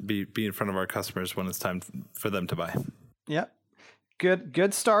be in front of our customers when it's time for them to buy. Yep.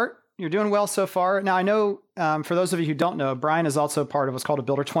 Good start. You're doing well so far. Now, I know for those of you who don't know, Brian is also part of what's called a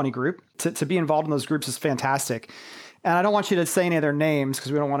Builder 20 group. To be involved in those groups is fantastic. And I don't want you to say any of their names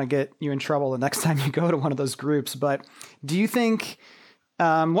because we don't want to get you in trouble the next time you go to one of those groups. But do you think...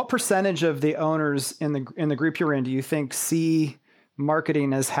 what percentage of the owners in the group you're in do you think see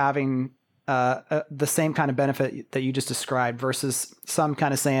marketing as having the same kind of benefit that you just described versus some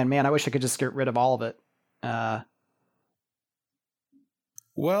kind of saying, man, I wish I could just get rid of all of it?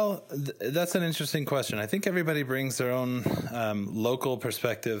 Well, that's an interesting question. I think everybody brings their own local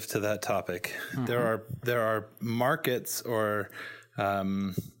perspective to that topic. There are markets or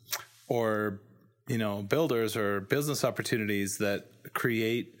builders or business opportunities that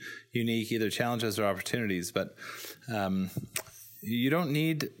create unique either challenges or opportunities, but you don't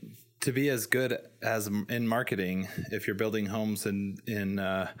need to be as good as in marketing if you're building homes in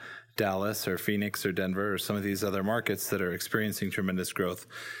Dallas or Phoenix or Denver or some of these other markets that are experiencing tremendous growth.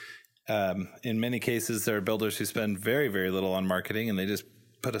 In many cases, there are builders who spend very, very little on marketing, and they just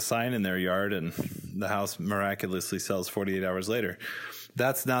put a sign in their yard and the house miraculously sells 48 hours later.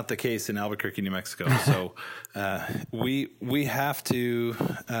 That's not the case in Albuquerque, New Mexico. So we have to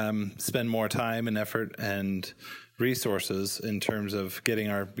spend more time and effort and resources in terms of getting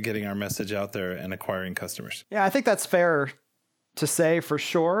our message out there and acquiring customers. Yeah, I think that's fair to say for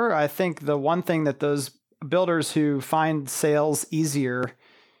sure. I think the one thing that those builders who find sales easier,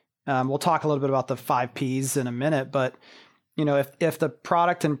 we'll talk a little bit about the 5 Ps in a minute, but if the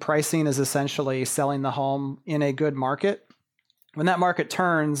product and pricing is essentially selling the home in a good market, when that market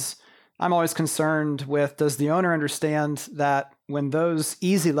turns, I'm always concerned with, does the owner understand that when those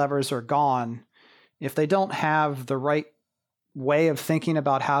easy levers are gone, if they don't have the right way of thinking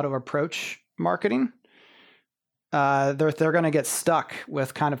about how to approach marketing, they're going to get stuck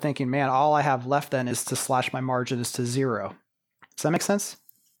with kind of thinking, man, all I have left then is to slash my margins to zero. Does that make sense?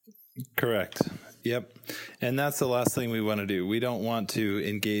 Correct. Yep. And that's the last thing we want to do. We don't want to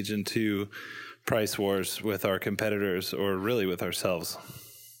engage into price wars with our competitors or really with ourselves.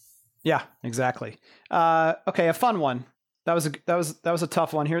 Yeah, exactly. Okay, a fun one. That was a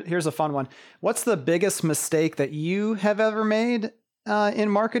tough one. Here's a fun one. What's the biggest mistake that you have ever made in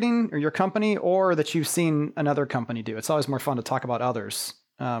marketing, or your company, or that you've seen another company do? It's always more fun to talk about others.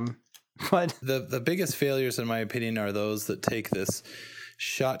 But the biggest failures, in my opinion, are those that take this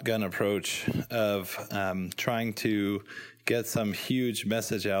shotgun approach of trying to get some huge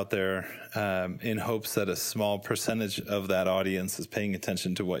message out there in hopes that a small percentage of that audience is paying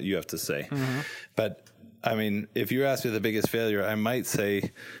attention to what you have to say. Mm-hmm. But I mean, if you ask me the biggest failure, I might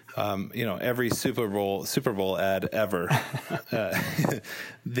say, every Super Bowl ad ever.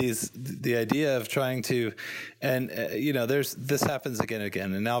 The idea of trying to, and this happens again and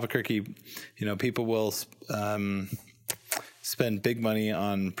again in Albuquerque. People will spend big money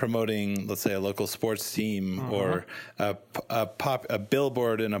on promoting, let's say, a local sports team, uh-huh. or a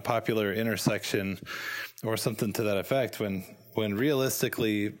billboard in a popular intersection, or something to that effect. When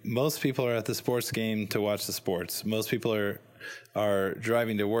realistically, most people are at the sports game to watch the sports. Most people are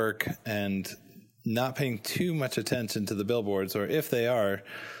driving to work and not paying too much attention to the billboards, or if they are,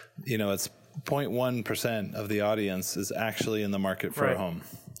 it's 0.1% of the audience is actually in the market for a home.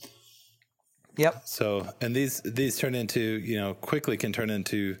 Yep. So, and these turn into, quickly can turn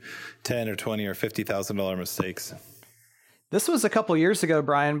into $10,000 or $20,000 or $50,000 mistakes. This was a couple years ago,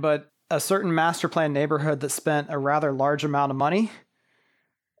 Brian, but a certain master plan neighborhood that spent a rather large amount of money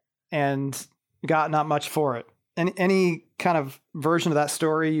and got not much for it. Any kind of version of that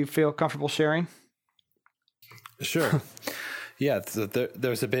story you feel comfortable sharing? Sure. Yeah. So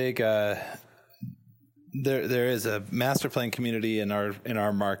there's a big, there is a master plan community in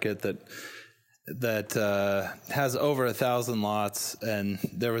our market that has over 1,000 lots, and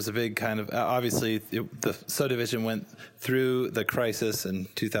there was a big kind of, obviously the subdivision went through the crisis in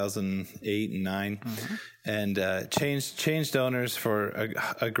 2008 and 9, mm-hmm. and changed owners for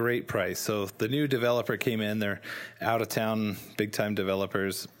a great price. So the new developer came in, they're out of town, big time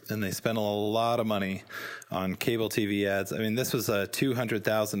developers, and they spent a lot of money on cable TV ads. I mean, this was a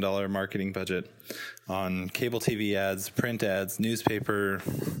 $200,000 marketing budget on cable TV ads, print ads, newspaper,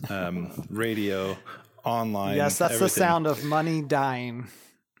 radio, online. Yes, that's everything. The sound of money dying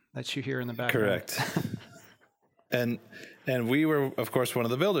that you hear in the background. Correct. And we were, of course, one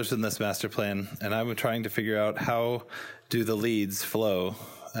of the builders in this master plan, and I was trying to figure out how do the leads flow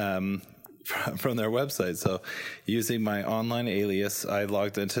from their website. So using my online alias, I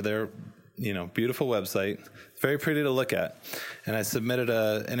logged into their beautiful website, very pretty to look at, and I submitted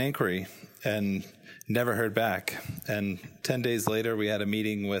an inquiry and never heard back. And 10 days later, we had a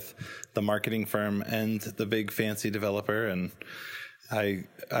meeting with the marketing firm and the big fancy developer, and I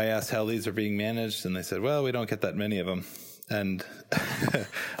asked how leads are being managed, and they said, well, we don't get that many of them. And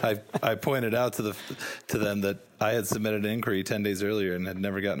I pointed out to them that I had submitted an inquiry 10 days earlier and had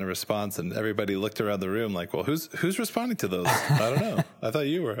never gotten a response. And everybody looked around the room like, well, who's responding to those? I don't know. I thought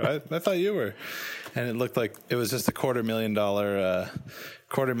you were. I thought you were. And it looked like it was just a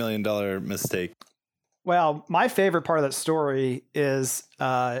 $250,000 mistake. Well, my favorite part of that story is,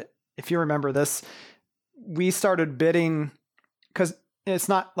 if you remember this, we started bidding because it's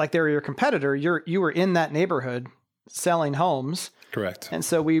not like they were your competitor. You were in that neighborhood selling homes. Correct. And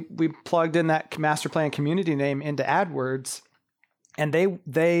so we plugged in that master plan community name into AdWords, and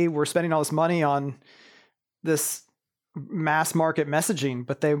they were spending all this money on this mass market messaging,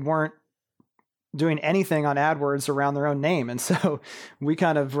 but they weren't doing anything on AdWords around their own name. And so we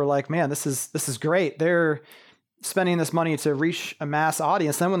kind of were like, man, this is great. They're spending this money to reach a mass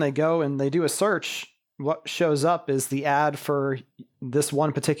audience. Then when they go and they do a search, what shows up is the ad for this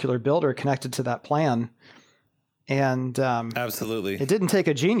one particular builder connected to that plan. And absolutely, it didn't take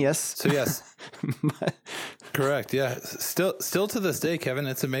a genius. So yes, correct. Yeah, still to this day, Kevin,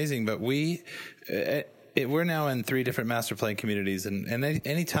 it's amazing. But we're now in 3 different master plan communities, and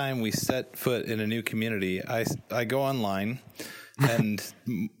anytime we set foot in a new community, I go online, and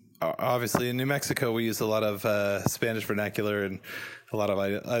obviously in New Mexico we use a lot of Spanish vernacular and a lot of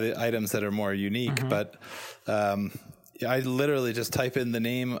items that are more unique, mm-hmm. but I literally just type in the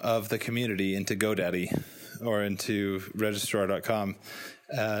name of the community into GoDaddy, or into registrar.com,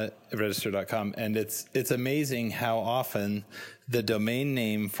 register.com. And it's amazing how often the domain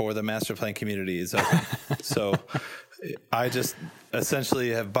name for the master plan community is open. So I just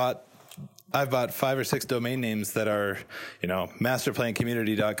essentially I've bought 5 or 6 domain names that are,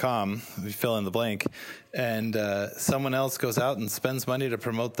 masterplancommunity.com, we fill in the blank, and someone else goes out and spends money to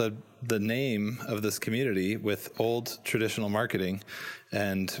promote the name of this community with old traditional marketing.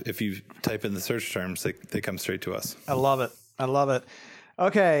 And if you type in the search terms, they come straight to us. I love it.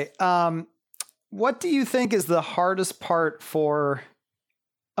 Okay. What do you think is the hardest part for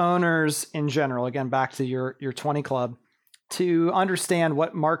owners in general? Again, back to your 20 club, to understand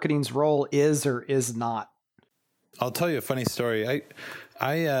what marketing's role is or is not. I'll tell you a funny story.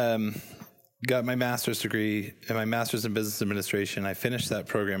 I got my master's degree and my master's in business administration. I finished that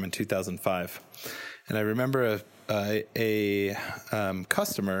program in 2005. And I remember a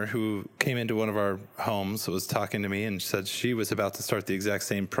customer who came into one of our homes, was talking to me and said she was about to start the exact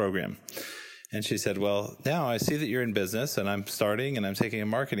same program. And she said, well, now I see that you're in business and I'm taking a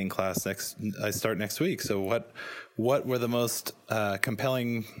marketing class I start next week. So what were the most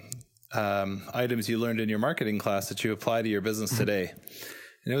compelling items you learned in your marketing class that you apply to your business today?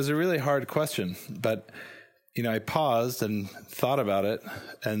 And it was a really hard question, but I paused and thought about it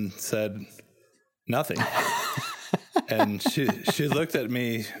and said nothing. And she looked at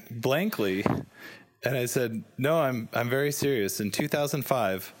me blankly, and I said, no, I'm very serious. In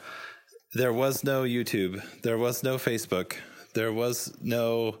 2005, there was no YouTube. There was no Facebook. There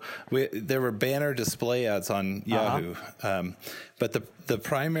were banner display ads on Yahoo. But the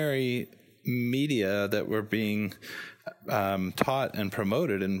primary media that were being taught and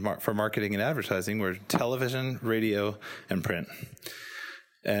promoted for marketing and advertising were television, radio, and print.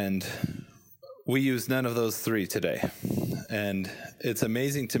 And we use none of those 3 today. And it's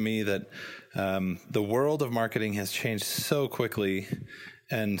amazing to me that the world of marketing has changed so quickly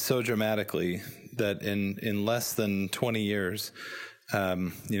and so dramatically that in less than 20 years,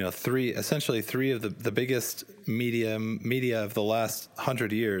 essentially 3 of the biggest media of the last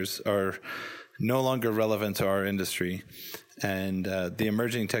 100 years are no longer relevant to our industry. And the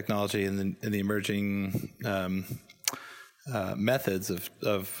emerging technology and the emerging methods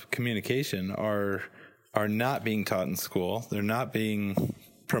of communication are not being taught in school. They're not being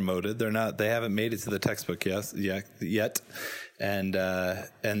promoted. They haven't made it to the textbook yet. And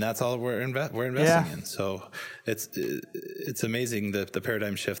that's all we're investing in. So it's amazing the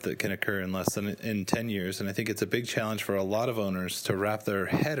paradigm shift that can occur in less than 10 years. And I think it's a big challenge for a lot of owners to wrap their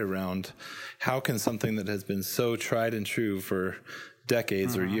head around how can something that has been so tried and true for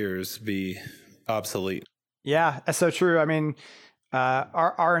decades or years be obsolete. Yeah, that's so true. I mean,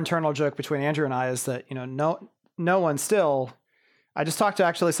 our internal joke between Andrew and I is that, no one still, I just talked to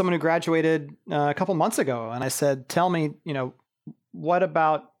actually someone who graduated a couple months ago, and I said, tell me, what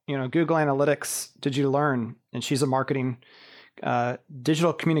about, Google Analytics did you learn? And she's a marketing,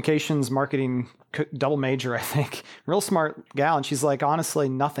 digital communications marketing double major, I think. Real smart gal. And she's like, honestly,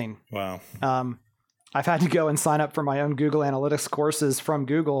 nothing. Wow. I've had to go and sign up for my own Google Analytics courses from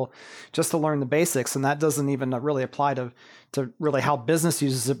Google just to learn the basics. And that doesn't even really apply to really how business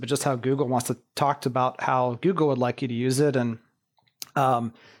uses it, but just how Google wants to talk about how Google would like you to use it. And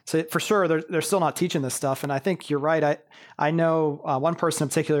so for sure, they're still not teaching this stuff. And I think you're right. I know one person in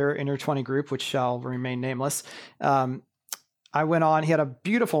particular in your 20 group, which shall remain nameless. I went on, he had a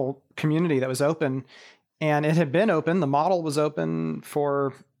beautiful community that was open, and it had been open. The model was open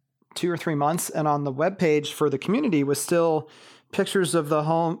for 2 or 3 months. And on the webpage for the community was still pictures of the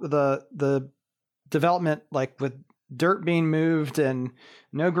home, the development, like with dirt being moved and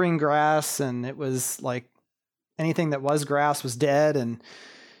no green grass. And it was like anything that was grass was dead. And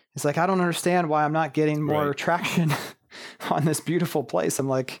it's like, I don't understand why I'm not getting more traction on this beautiful place. I'm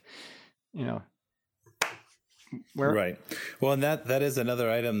like, where? Right. Well, and that is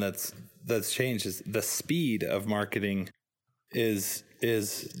another item that's changed, is the speed of marketing is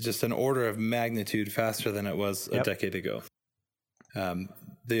just an order of magnitude faster than it was a decade ago.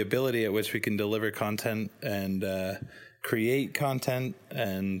 The ability at which we can deliver content and create content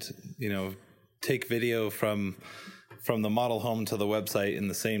and, take video from the model home to the website in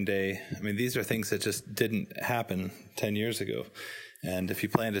the same day. I mean, these are things that just didn't happen 10 years ago. And if you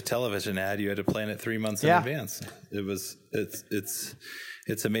planned a television ad, you had to plan it 3 months in advance.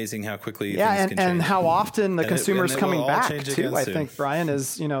 It's amazing how quickly things can change. And how often the consumer's coming back too, I think, Brian,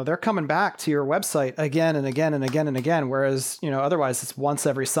 is, they're coming back to your website again and again and again and again. Whereas, otherwise it's once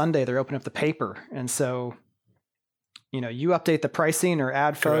every Sunday they're opening up the paper. And so, you update the pricing or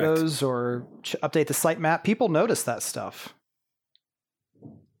add photos or update the site map. People notice that stuff.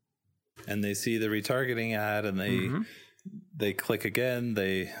 and they see the retargeting ad and they click again,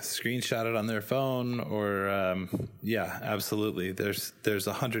 they screenshot it on their phone, or yeah, absolutely. There's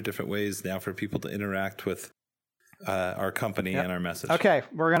 100 different ways now for people to interact with our company and our message. Okay,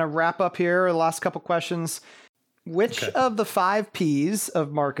 we're going to wrap up here. The last couple questions. Which of the 5 P's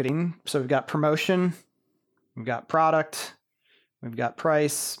of marketing, so we've got promotion, we've got product, we've got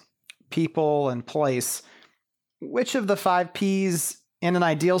price, people, and place, which of the 5 P's in an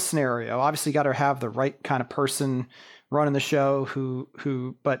ideal scenario, obviously you got to have the right kind of person running the show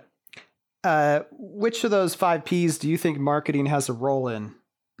but which of those 5 P's do you think marketing has a role in?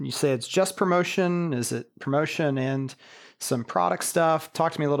 You say it's just promotion. Is it promotion and some product stuff?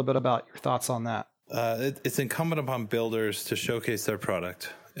 Talk to me a little bit about your thoughts on that. It's incumbent upon builders to showcase their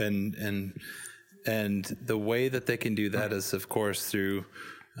product, and the way that they can do that is, of course, through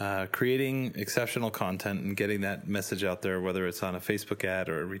creating exceptional content and getting that message out there, whether it's on a Facebook ad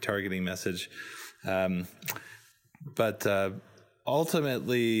or a retargeting message. But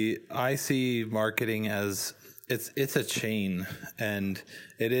ultimately, I see marketing as it's a chain, and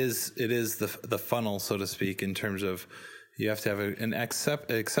it is the funnel, so to speak, in terms of you have to have an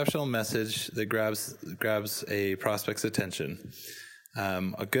exceptional message that grabs a prospect's attention,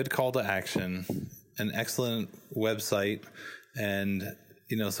 a good call to action, an excellent website, and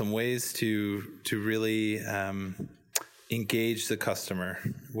some ways to really engage the customer,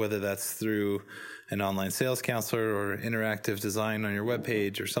 whether that's through an online sales counselor or interactive design on your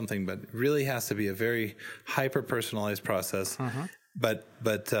webpage or something, but it really has to be a very hyper personalized process. But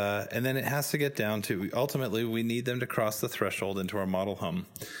and then it has to get down to, ultimately, we need them to cross the threshold into our model home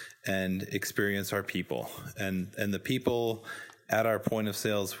and experience our people. And the people at our point of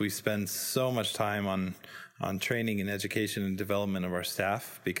sales, we spend so much time on training and education and development of our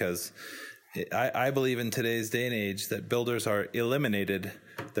staff, because I believe in today's day and age that builders are eliminated,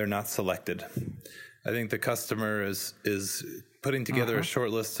 they're not selected. I think the customer is putting together a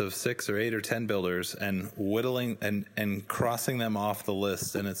short list of 6 or 8 or 10 builders and whittling and crossing them off the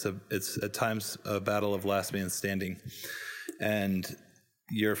list, and it's at times a battle of last man standing. And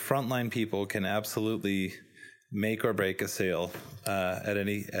your frontline people can absolutely make or break a sale at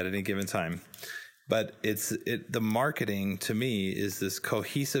any given time. But the marketing, to me, is this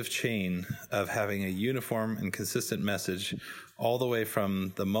cohesive chain of having a uniform and consistent message all the way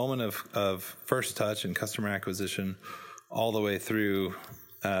from the moment of first touch and customer acquisition all the way through,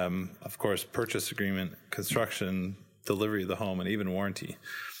 of course, purchase agreement, construction, delivery of the home, and even warranty.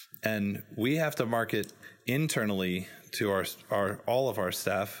 And we have to market internally to all of our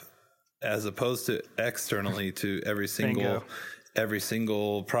staff, as opposed to externally to every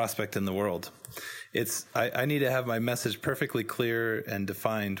single prospect in the world. I need to have my message perfectly clear and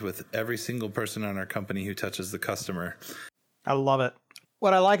defined with every single person on our company who touches the customer. I love it.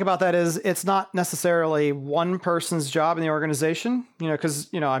 What I like about that is it's not necessarily one person's job in the organization,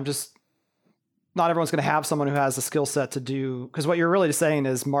 because, not everyone's going to have someone who has the skill set to do, because what you're really saying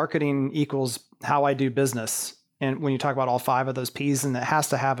is marketing equals how I do business. And when you talk about all 5 of those P's, and it has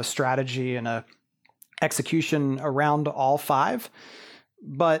to have a strategy and a execution around all 5,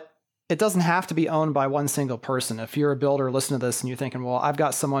 but it doesn't have to be owned by one single person. If you're a builder, listen to this and you're thinking, well, I've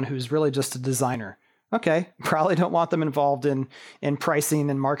got someone who's really just a designer. Okay, probably don't want them involved in pricing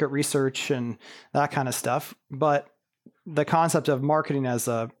and market research and that kind of stuff. But the concept of marketing as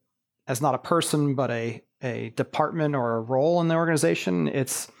not a person, but a department or a role in the organization,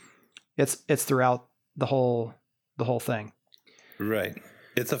 it's throughout the whole thing. Right.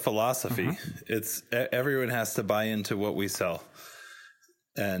 It's a philosophy. It's everyone has to buy into what we sell.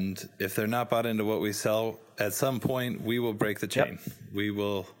 And if they're not bought into what we sell, at some point we will break the chain.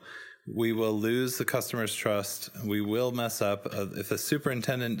 Yep. We will lose the customer's trust. We will mess up. If the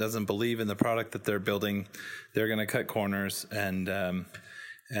superintendent doesn't believe in the product that they're building, they're going to cut corners. And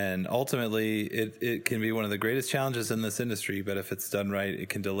ultimately, it can be one of the greatest challenges in this industry. But if it's done right, it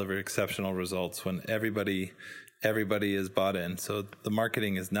can deliver exceptional results when everybody is bought in. So the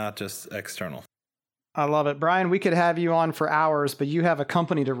marketing is not just external. I love it. Brian, we could have you on for hours, but you have a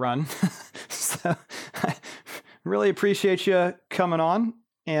company to run. So I really appreciate you coming on.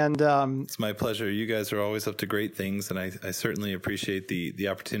 And it's my pleasure. You guys are always up to great things, and I certainly appreciate the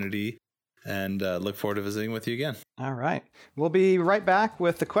opportunity, and look forward to visiting with you again. All right. We'll be right back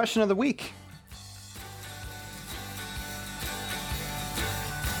with the question of the week.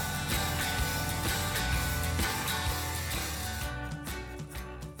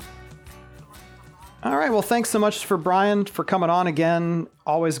 All right. Well, thanks so much for Brian for coming on again.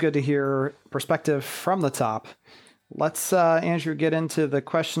 Always good to hear perspective from the top. Let's, Andrew, get into the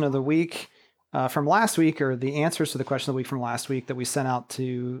question of the week. from last week, or the answers to the question of the week from last week that we sent out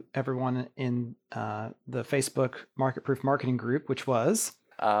to everyone in the Facebook Market Proof Marketing group, which was...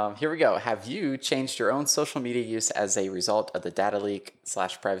 here we go. Have you changed your own social media use as a result of the data leak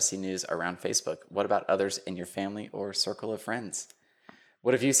 / privacy news around Facebook? What about others in your family or circle of friends?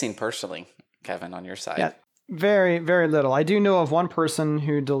 What have you seen personally, Kevin, on your side? Yeah, very, very little. I do know of one person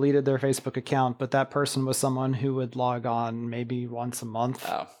who deleted their Facebook account, but that person was someone who would log on maybe once a month.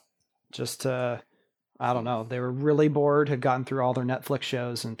 Oh. Just to, I don't know. They were really bored, had gotten through all their Netflix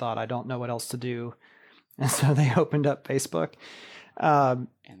shows and thought, I don't know what else to do. And so they opened up Facebook.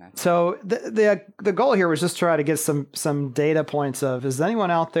 So the goal here was just try to get some data points of, is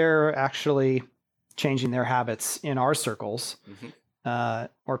anyone out there actually changing their habits in our circles,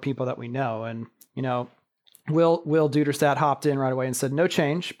 or people that we know? And, Will Duderstadt hopped in right away and said, no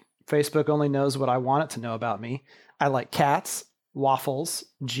change. Facebook only knows what I want it to know about me. I like cats, waffles,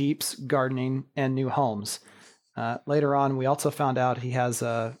 Jeeps, gardening, and new homes. Later on, we also found out he has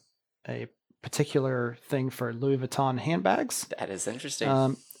a particular thing for Louis Vuitton handbags. That is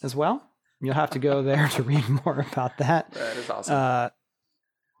interesting. As well. You'll have to go there to read more about that. That is awesome.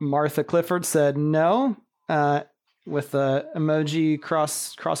 Martha Clifford said no, with the emoji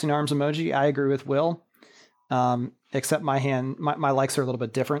crossing arms emoji. I agree with Will. Except my likes are a little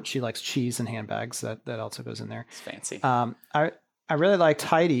bit different. She likes cheese and handbags. That also goes in there. It's fancy. I really liked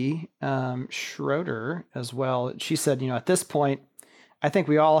Heidi Schroeder as well. She said, at this point, I think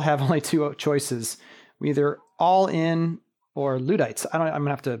we all have only two choices. We either all in or Luddites. I'm going to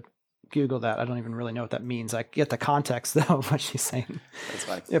have to Google that. I don't even really know what that means. I get the context, though, of what she's saying. That's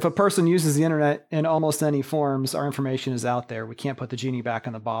fine. If a person uses the internet in almost any forms, our information is out there. We can't put the genie back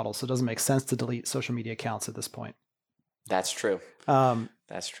in the bottle, so it doesn't make sense to delete social media accounts at this point. That's true.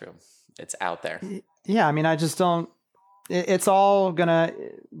 That's true. It's out there. Yeah, I just don't... It's all gonna...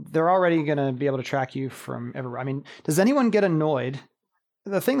 They're already going to be able to track you from everywhere. Does anyone get annoyed?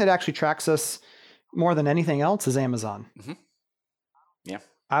 The thing that actually tracks us more than anything else is Amazon. Mm-hmm. Yeah.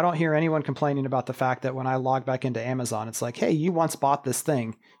 I don't hear anyone complaining about the fact that when I log back into Amazon, it's like, hey, you once bought this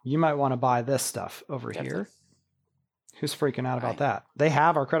thing. You might want to buy this stuff over here. Who's freaking out about that? They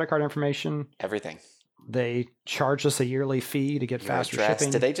have our credit card information. Everything. They charge us a yearly fee to get faster shipping.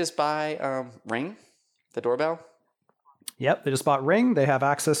 Did they just buy Ring, the doorbell? Yep. They just bought Ring. They have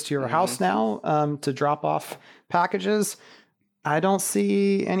access to your house now to drop off packages. I don't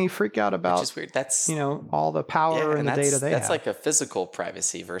see any freak out about, which is weird. That's, all the power and the data they have. That's like a physical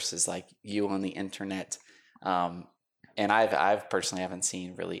privacy versus like you on the internet. And I've personally haven't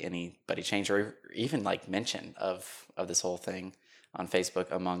seen really anybody change or even like mention of this whole thing on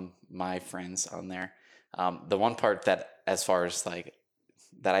Facebook among my friends on there. The one part that, as far as like,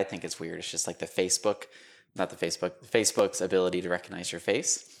 that I think is weird is just like Facebook's ability to recognize your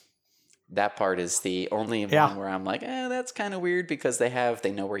face. That part is the only one where I'm like, that's kind of weird because they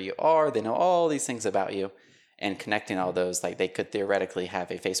know where you are. They know all these things about you, and connecting all those, like they could theoretically have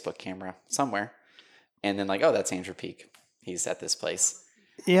a Facebook camera somewhere and then like, oh, that's Andrew Peak. He's at this place.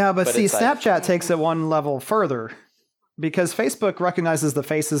 Yeah. But see, Snapchat takes it one level further because Facebook recognizes the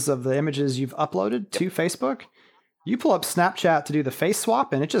faces of the images you've uploaded to Facebook. You pull up Snapchat to do the face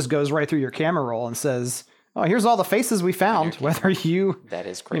swap and it just goes right through your camera roll and says, oh, here's all the faces we found, whether you... That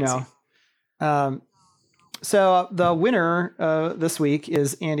is crazy. So the winner this week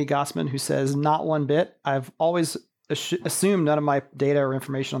is Andy Gossman, who says, not one bit. I've always assumed none of my data or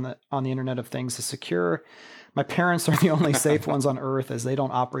information on the Internet of Things is secure. My parents are the only safe ones on earth as they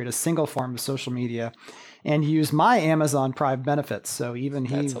don't operate a single form of social media and use my Amazon Prime benefits. So even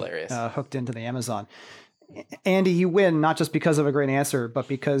he hooked into the Amazon. Andy, you win not just because of a great answer, but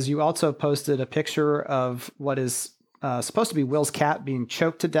because you also posted a picture of what is supposed to be Will's cat being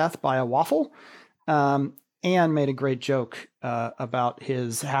choked to death by a waffle, and made a great joke about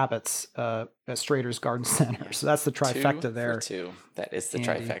his habits at Strader's Garden Center. So that's the trifecta there. 2 for 2. That is the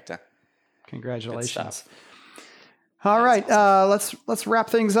Andy. Trifecta. Congratulations. All right, awesome. Let's wrap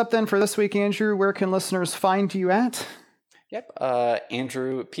things up then for this week, Andrew. Where can listeners find you at? Yep.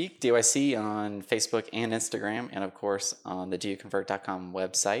 Andrew Peak, DYC on Facebook and Instagram, and of course on the doyouconvert.com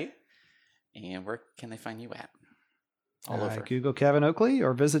website. And where can they find you at? All over. Google Kevin Oakley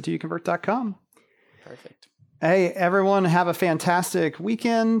or visit doyouconvert.com. Perfect. Hey, everyone, have a fantastic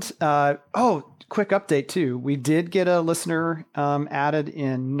weekend. Quick update, too. We did get a listener added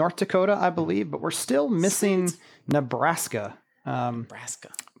in North Dakota, I believe, but we're still missing Nebraska.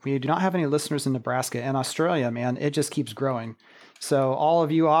 We do not have any listeners in Nebraska. And Australia, man, it just keeps growing. So all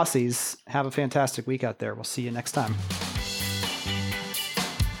of you Aussies, have a fantastic week out there. We'll see you next time.